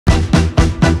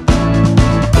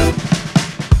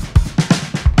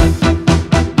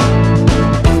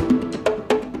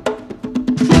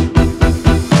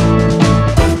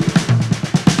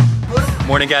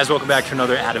guys, welcome back to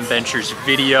another Adam Ventures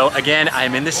video. Again,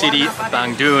 I'm in the city of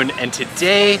Bandung, and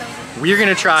today we're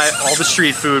gonna try all the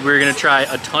street food. We're gonna try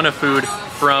a ton of food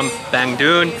from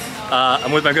Bandung.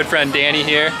 I'm with my good friend Dani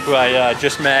here, who I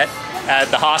just met at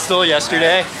the hostel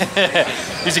yesterday.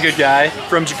 He's a good guy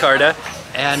from Jakarta.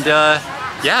 And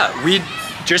yeah, we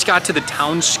just got to the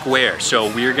town square. So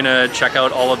we're gonna check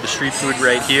out all of the street food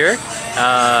right here.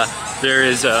 There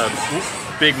is a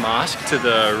big mosque to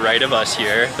the right of us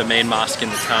here, the main mosque in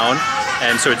the town.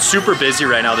 And so it's super busy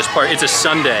right now. This park, it's a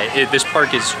Sunday. This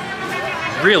park is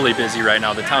really busy right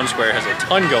now. The town square has a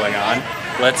ton going on.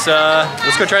 Let's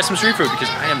go try some street food because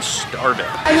I am starving.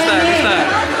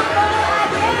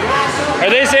 Are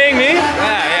they saying me?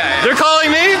 Yeah. They're calling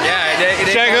me? Yeah, they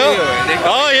Should I go?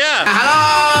 Oh yeah.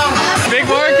 Hello. Big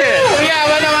market.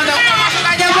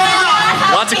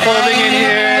 Lots of clothing in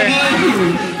here.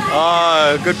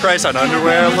 Good price on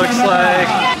underwear, it looks like.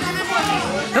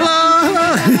 Hello.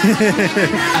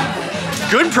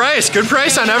 Good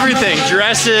price on everything.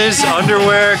 Dresses,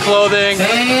 underwear, clothing.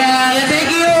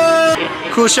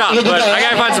 Cool shop, but I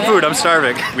gotta find some food, I'm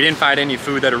starving. We didn't find any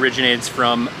food that originates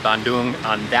from Bandung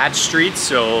on that street,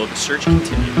 so the search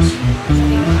continues.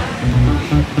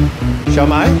 Xiao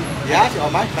Mai? Yeah, Xiao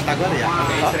Mai, Batagor,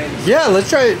 yeah. Yeah, let's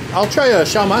try, I'll try a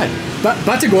Xiao Mai.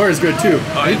 Batagor is good too.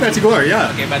 Oh, I think Batagor,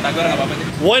 yeah. Okay, Batagor nggak apa-apa.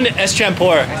 One es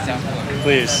campur,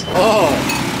 please. Oh,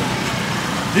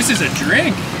 this is a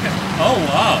drink. Oh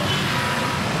wow.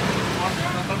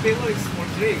 For people it's for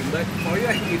drink, but for you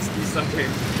I think it's something.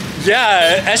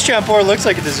 Yeah, es campur looks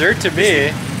like a dessert to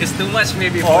me. It's too much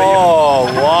maybe for you. Oh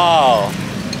wow.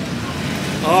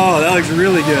 Oh, that looks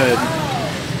really good.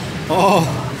 Oh.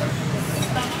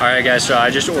 All right, guys. So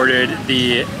I just ordered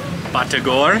the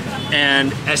Batagor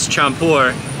and es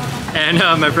campur, and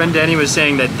my friend Dani was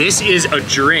saying that this is a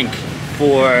drink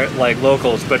for like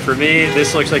locals, but for me,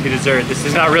 this looks like a dessert. This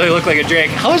does not really look like a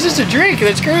drink. How is this a drink?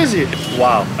 That's crazy.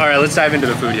 Wow. All right, let's dive into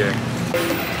the food here.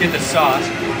 Get the sauce.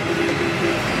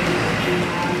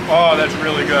 Oh, that's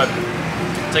really good.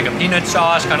 It's like a peanut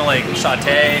sauce, kind of like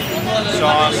sauté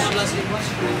sauce.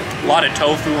 A lot of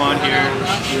tofu on here.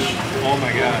 Oh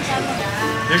my gosh.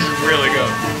 This is really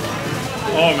good.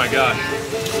 Oh my gosh.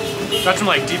 Got some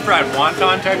like deep fried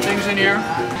wonton type things in here.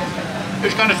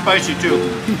 It's kind of spicy too.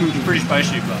 It's pretty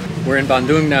spicy, but. We're in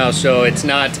Bandung now, so it's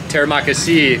not terima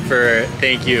kasih for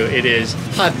thank you. It is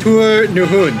hatur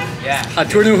nuhun. Yeah.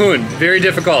 Hatur nuhun. Very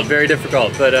difficult,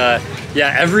 but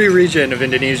yeah, every region of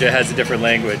Indonesia has a different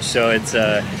language, so it's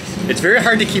very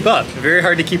hard to keep up.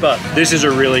 This is a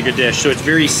really good dish. So it's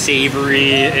very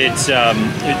savory. It's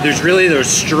there's really those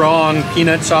strong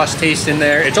peanut sauce taste in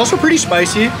there. It's also pretty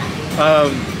spicy,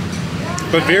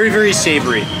 but very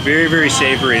savory. Very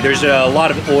savory. There's a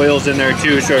lot of oils in there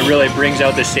too, so it really brings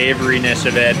out the savoriness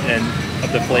of it and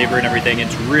of the flavor and everything.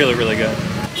 It's really good.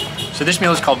 So this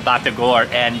meal is called Batagor,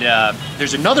 and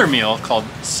there's another meal called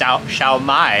Xiao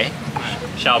Mai.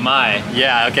 Xiao Mai,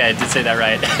 yeah, okay, I did say that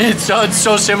right. It's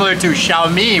so similar to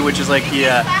Xiaomi, which is like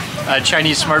the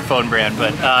Chinese smartphone brand,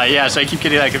 but yeah, so I keep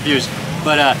getting that confused.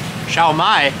 But Xiao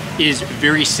Mai is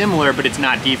very similar, but it's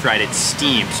not deep fried, it's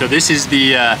steamed. So this is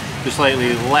the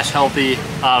slightly less healthy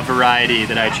variety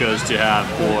that I chose to have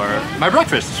for my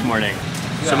breakfast this morning.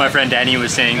 So my friend Dani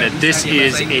was saying that this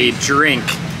is a drink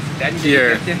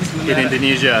here in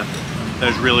Indonesia that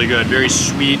is really good. Very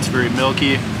sweet, very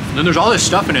milky. And then there's all this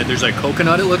stuff in it. There's like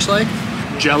coconut, it looks like.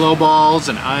 Jello balls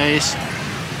and ice.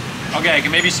 Okay, I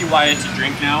can maybe see why it's a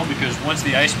drink now, because once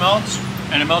the ice melts,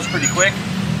 and it melts pretty quick,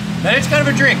 then it's kind of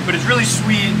a drink, but it's really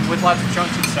sweet with lots of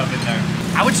chunks and stuff in there.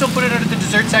 I would still put it under the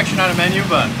dessert section on a menu,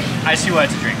 but I see why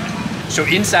it's a drink. So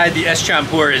inside the es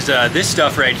campur is this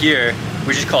stuff right here,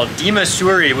 which is called dima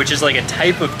suri, which is like a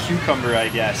type of cucumber, I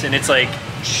guess. And it's like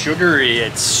sugary,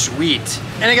 it's sweet.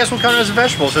 And I guess we'll count it as a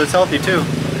vegetable, so it's healthy too.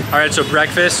 All right, so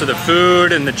breakfast, so the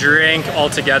food and the drink all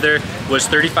together was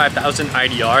 35,000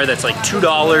 IDR. That's like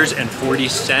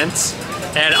 $2.40.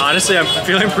 And honestly, I'm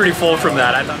feeling pretty full from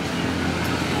that. I thought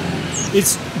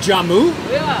it's jamu?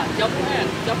 Yeah,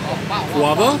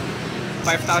 Guava?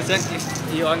 5,000 if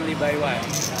you only buy one.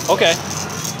 Okay.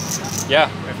 Yeah,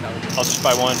 I'll just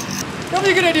buy one.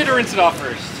 Probably a good idea to rinse it off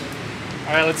first.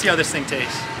 All right, let's see how this thing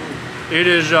tastes. It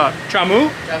is chamu?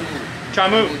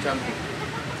 Chamu.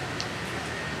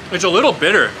 It's a little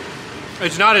bitter.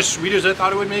 It's not as sweet as I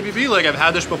thought it would maybe be. Like I've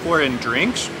had this before in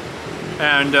drinks,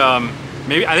 and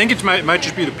maybe I think it might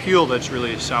just be the peel that's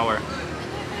really sour.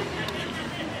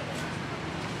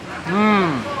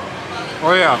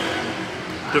 Oh yeah,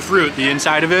 the fruit, the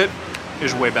inside of it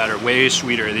is way better, way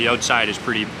sweeter. The outside is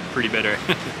pretty bitter.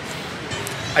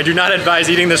 I do not advise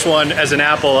eating this one as an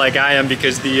apple like I am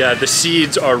because the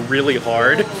seeds are really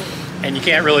hard and you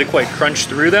can't really quite crunch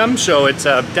through them, so it's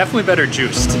definitely better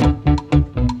juiced.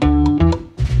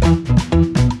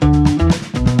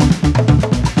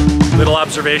 Little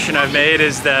observation I've made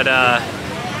is that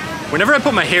whenever I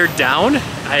put my hair down,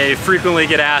 I frequently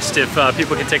get asked if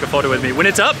people can take a photo with me. When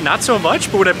it's up, not so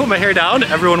much, but when I put my hair down,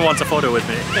 everyone wants a photo with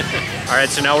me. All right,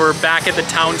 so now we're back at the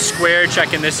town square,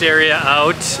 checking this area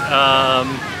out.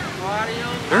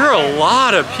 There are a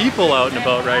lot of people out and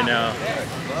about right now.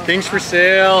 Things for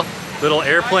sale, little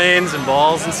airplanes and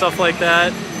balls and stuff like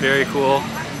that. Very cool.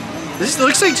 This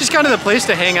looks like just kind of the place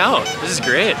to hang out. This is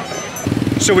great.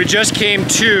 So we just came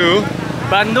to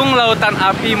Bandung Lautan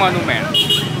Api Monument.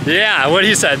 Yeah, what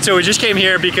he said. So we just came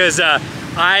here because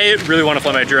I really want to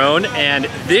fly my drone, and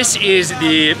this is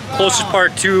the closest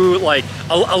park to, like,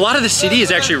 a lot of the city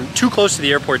is actually too close to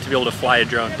the airport to be able to fly a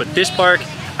drone, but this park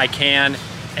I can,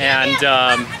 and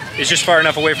it's just far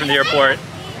enough away from the airport,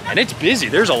 and it's busy.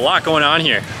 There's a lot going on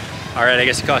here. All right, I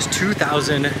guess it costs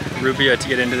 2,000 rupiah to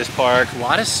get into this park. A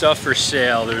lot of stuff for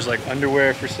sale. There's like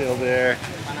underwear for sale there,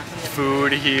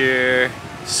 food here,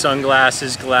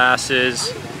 sunglasses,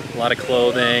 glasses, a lot of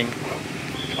clothing.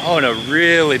 Oh, and a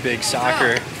really big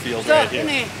soccer field right here.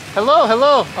 Hello,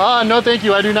 hello. Ah, no thank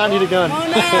you, I do not need a gun.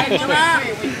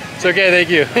 It's okay, thank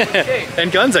you.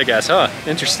 And guns, I guess, huh?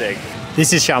 Interesting.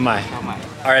 This is Xiao Mai.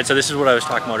 All right, so this is what I was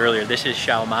talking about earlier. This is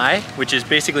Xiao Mai, which is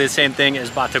basically the same thing as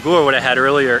Batagor, what I had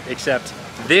earlier, except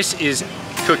this is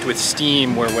cooked with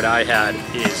steam, where what I had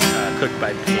is cooked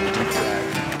by baked bread.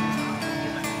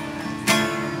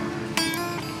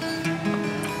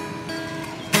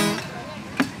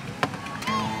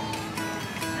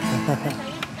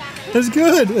 That's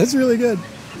good. That's really good.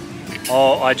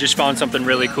 Oh, I just found something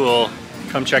really cool.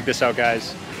 Come check this out,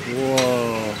 guys.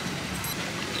 Whoa.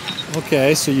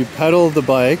 Okay, so you pedal the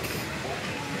bike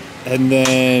and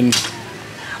then,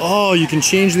 oh, you can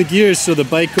change the gears so the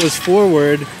bike goes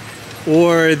forward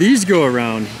or these go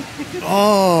around.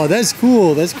 Oh, that's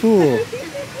cool. That's cool.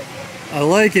 I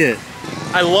like it.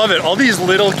 I love it. All these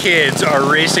little kids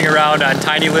are racing around on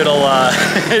tiny little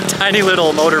tiny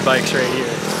little motorbikes right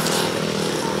here.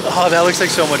 Oh, that looks like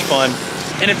so much fun.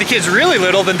 And if the kid's really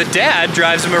little, then the dad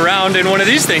drives him around in one of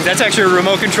these things. That's actually a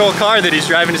remote control car that he's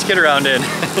driving his kid around in.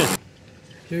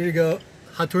 Here you go.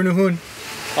 Hatur nuhun.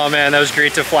 Oh man, that was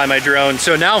great to fly my drone.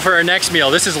 So now for our next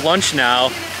meal, this is lunch now.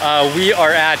 We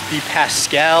are at the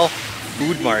Pascal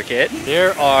food market.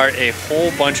 There are a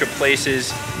whole bunch of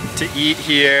places to eat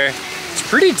here. It's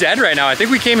pretty dead right now. I think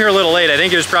we came here a little late. I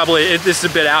think it was probably, this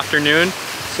is a bit afternoon,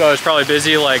 so it was probably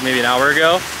busy like maybe an hour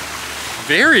ago.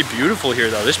 Very beautiful here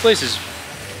though. This place is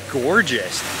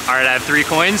gorgeous. All right, I have 3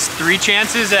 coins, 3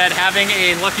 chances at having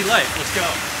a lucky life. Let's go.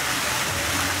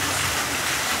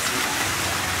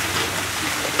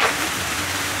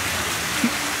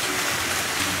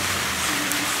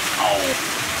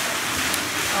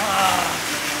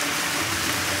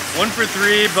 One for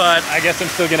 3, but I guess I'm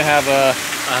still gonna have a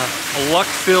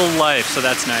luck-filled life, so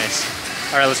that's nice.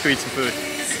 All right, let's go eat some food.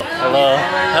 Hello,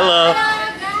 hello.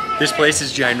 This place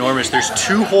is ginormous. There's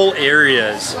 2 whole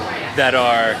areas that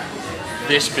are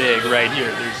this big right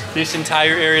here. There's this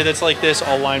entire area that's like this,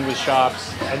 all lined with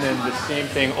shops, and then the same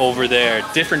thing over there.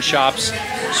 Different shops,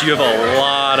 so you have a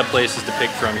lot of places to pick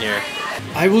from here.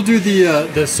 I will do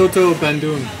the Soto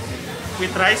Bandung.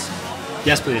 With rice?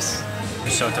 Yes, please.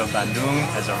 Soto Bandung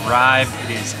has arrived.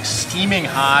 It is steaming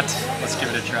hot. Let's give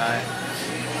it a try.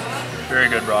 Very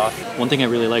good broth. One thing I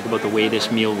really like about the way this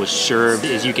meal was served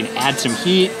is you can add some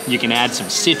heat, you can add some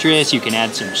citrus, you can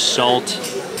add some salt.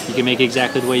 You can make it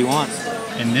exactly the way you want.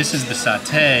 And this is the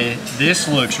satay. This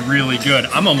looks really good.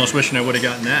 I'm almost wishing I would have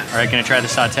gotten that. All right, gonna try the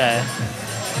satay.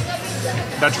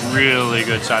 That's really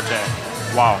good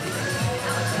satay. Wow.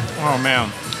 Oh man,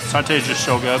 satay is just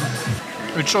so good.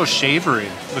 It's so savory.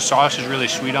 The sauce is really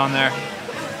sweet on there.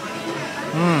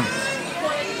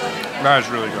 That is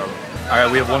really good. All right,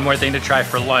 we have one more thing to try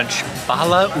for lunch.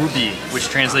 Bala ubi, which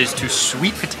translates to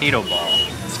sweet potato ball.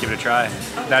 Let's give it a try.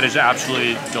 That is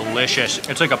absolutely delicious.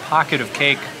 It's like a pocket of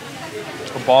cake,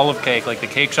 a ball of cake, like the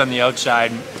cake's on the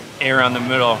outside, air on the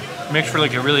middle. Makes for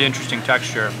like a really interesting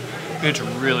texture. It's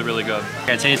really, really good.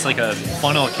 I'd say it's like a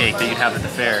funnel cake that you'd have at the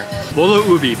fair. Bolo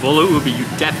ubi, you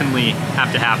definitely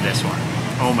have to have this one.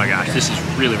 Oh my gosh, this is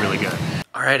really, really good.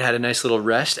 All right, had a nice little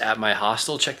rest at my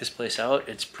hostel. Check this place out.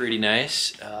 It's pretty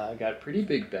nice. Got pretty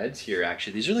big beds here,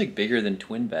 actually. These are like bigger than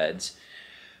twin beds.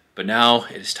 But now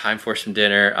it is time for some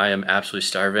dinner. I am absolutely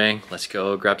starving. Let's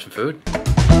go grab some food.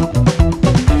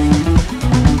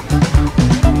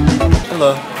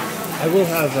 Hello. I will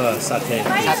have satay.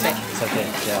 Satay,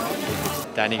 yeah.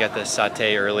 Dani got the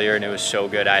satay earlier and it was so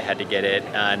good I had to get it.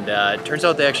 And it turns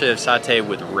out they actually have satay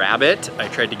with rabbit. I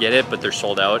tried to get it, but they're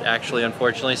sold out actually,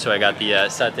 unfortunately. So I got the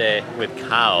satay with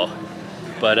cow.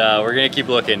 But we're gonna keep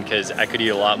looking because I could eat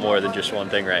a lot more than just one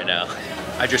thing right now.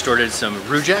 I just ordered some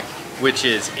rujak, which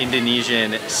is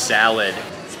Indonesian salad.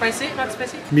 Spicy? Not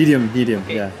spicy? Medium,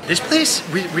 Okay. yeah. This place,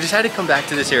 we decided to come back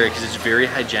to this area because it's very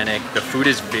hygienic. The food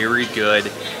is very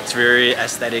good. It's very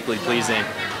aesthetically pleasing.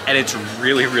 And it's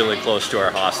really, really close to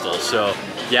our hostel. So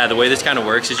yeah, the way this kind of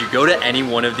works is you go to any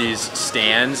one of these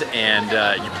stands and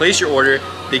you place your order.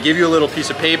 They give you a little piece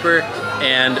of paper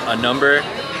and a number.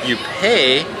 You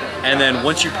pay, and then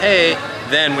once you pay,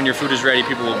 then when your food is ready,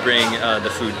 people will bring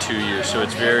the food to you. So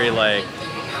it's very like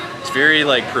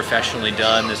professionally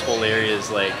done. This whole area is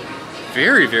like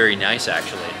very, very nice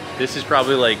actually. This is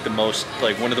probably like the most,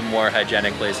 like one of the more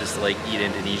hygienic places to like eat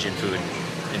Indonesian food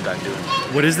in Bandung.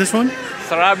 What is this one?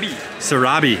 Serabi.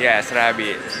 Serabi. Yeah,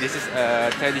 serabi. This is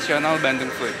traditional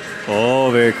Bandung food. Oh,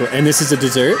 very cool. And this is a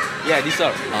dessert? Yeah,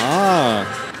 dessert. Ah.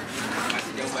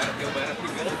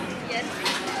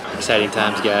 Exciting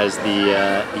times, guys.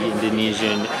 The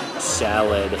Indonesian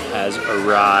salad has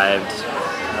arrived.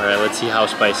 All right, let's see how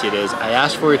spicy it is. I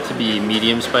asked for it to be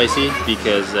medium spicy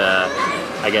because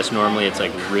I guess normally it's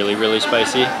like really, really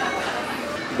spicy.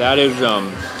 That is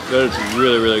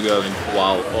really, really good.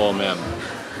 Wow, oh man.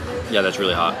 Yeah, that's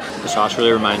really hot. The sauce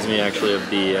really reminds me actually of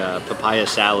the papaya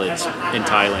salads in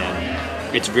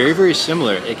Thailand. It's very, very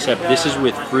similar, except this is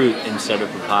with fruit instead of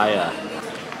papaya.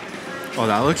 Oh,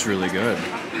 that looks really good.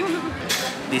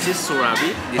 This is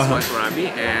surabi. This one surabi,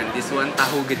 and this one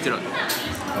tahu gejrot.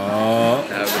 Oh.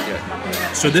 Tahu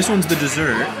gejrot. So this one's the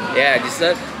dessert. Yeah,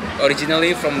 dessert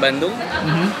originally from Bandung,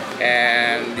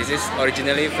 and this is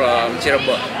originally from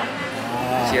Cirebon.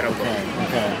 Cirebon.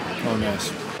 Okay. Oh,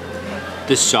 nice.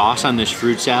 The sauce on this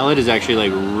fruit salad is actually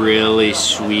like really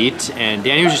sweet, and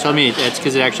Dani was just telling me that's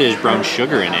because it actually has brown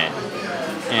sugar in it,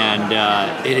 and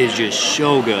it is just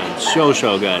so good, so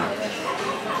good.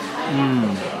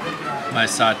 My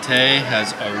satay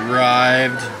has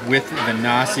arrived with the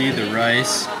nasi, the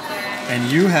rice,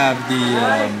 and you have the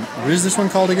what is this one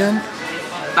called again?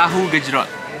 Tahu gejrot.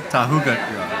 Tahu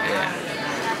gejrot.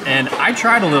 And I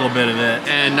tried a little bit of it,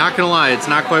 and not gonna lie, it's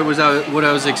not quite what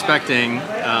I was expecting.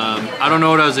 I don't know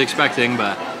what I was expecting,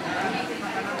 but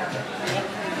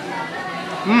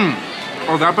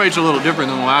oh, that bite's a little different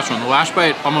than the last one. The last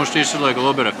bite almost tasted like a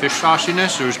little bit of fish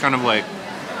sauciness. It was kind of like,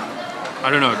 I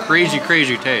don't know, crazy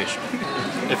taste.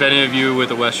 If any of you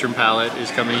with a Western palate is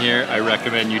coming here, I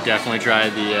recommend you definitely try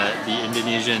the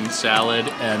Indonesian salad,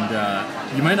 and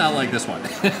You might not like this one.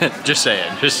 just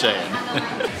saying.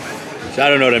 So I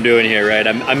don't know what I'm doing here, right?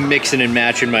 I'm mixing and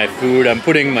matching my food. I'm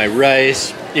putting my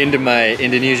rice into my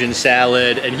Indonesian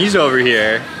salad, and he's over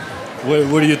here.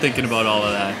 What are you thinking about all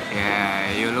of that?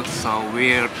 Yeah, you look so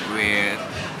weird with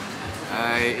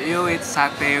you eat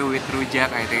satay with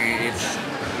rujak. I think it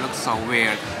looks so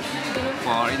weird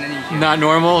for Indonesia. Not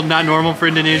normal for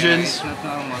Indonesians. It's not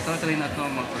normal, totally not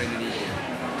normal for Indonesia.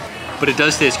 But it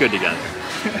does taste good together.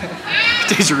 It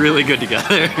tastes really good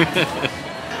together.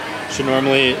 So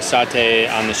normally satay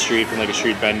on the street from like a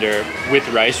street vendor with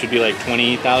rice would be like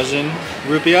 20,000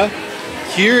 rupiah.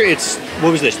 Here it's,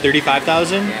 what was this,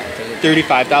 35,000? Yeah,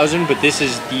 35,000, but this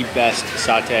is the best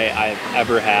satay I've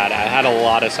ever had. I had a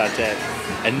lot of satay,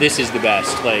 and this is the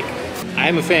best. Like,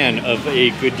 I'm a fan of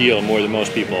a good deal more than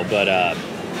most people, but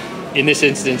in this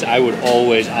instance, I would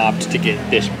always opt to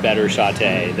get this better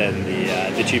satay than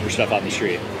the cheaper stuff on the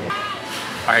street.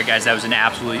 All right, guys, that was an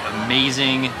absolutely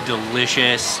amazing,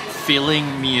 delicious,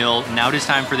 filling meal. Now it is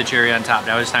time for the cherry on top.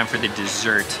 Now it is time for the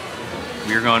dessert.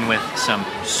 We're going with some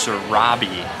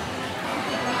serabi.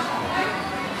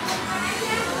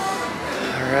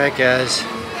 All right, guys.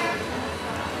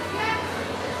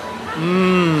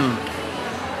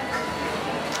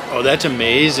 Oh, that's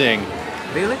amazing.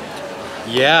 Really?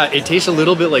 Yeah, it tastes a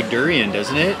little bit like durian,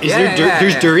 doesn't it?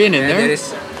 There's yeah. durian in Yeah, there? there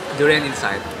is durian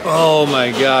inside. Oh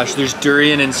my gosh, there's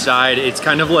durian inside. It's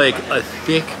kind of like a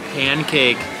thick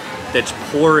pancake that's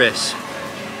porous.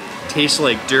 Tastes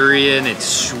like durian, it's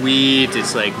sweet,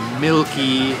 it's like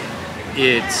milky.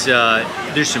 It's,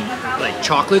 there's some like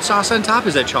chocolate sauce on top.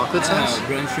 Is that chocolate sauce?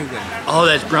 Brown sugar. Oh,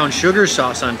 that's brown sugar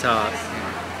sauce on top.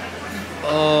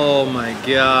 Oh my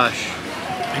gosh.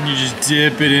 And you just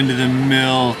dip it into the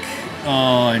milk.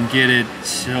 Oh, and get it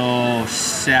so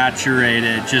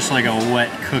saturated, just like a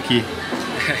wet cookie.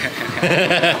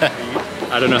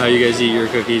 I don't know how you guys eat your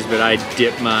cookies, but I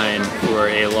dip mine for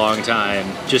a long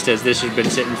time, just as this has been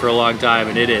sitting for a long time,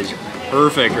 and it is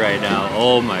perfect right now.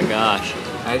 Oh my gosh.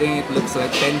 I think it looks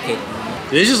like pancake.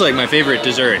 This is like my favorite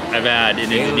dessert I've had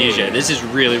in Indonesia. This is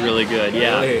really, really good,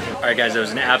 yeah. Really? All right guys, that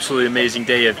was an absolutely amazing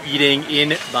day of eating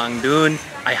in Bandung.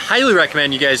 I highly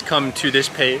recommend you guys come to this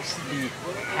place, the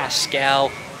Pascal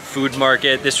Food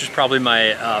Market. This was probably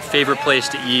my favorite place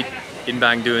to eat in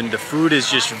Bandung. The food is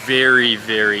just very,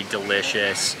 very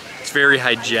delicious. It's very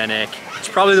hygienic. It's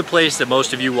probably the place that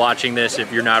most of you watching this,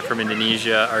 if you're not from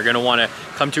Indonesia, are gonna wanna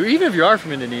come to. Even if you are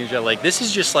from Indonesia, like this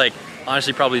is just like,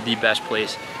 honestly, probably the best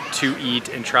place to eat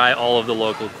and try all of the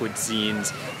local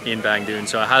cuisines in Bandung.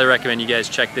 So I highly recommend you guys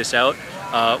check this out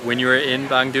when you're in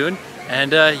Bandung.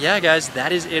 And yeah guys,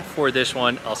 that is it for this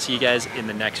one. I'll see you guys in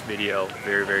the next video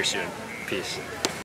very, very soon. Peace.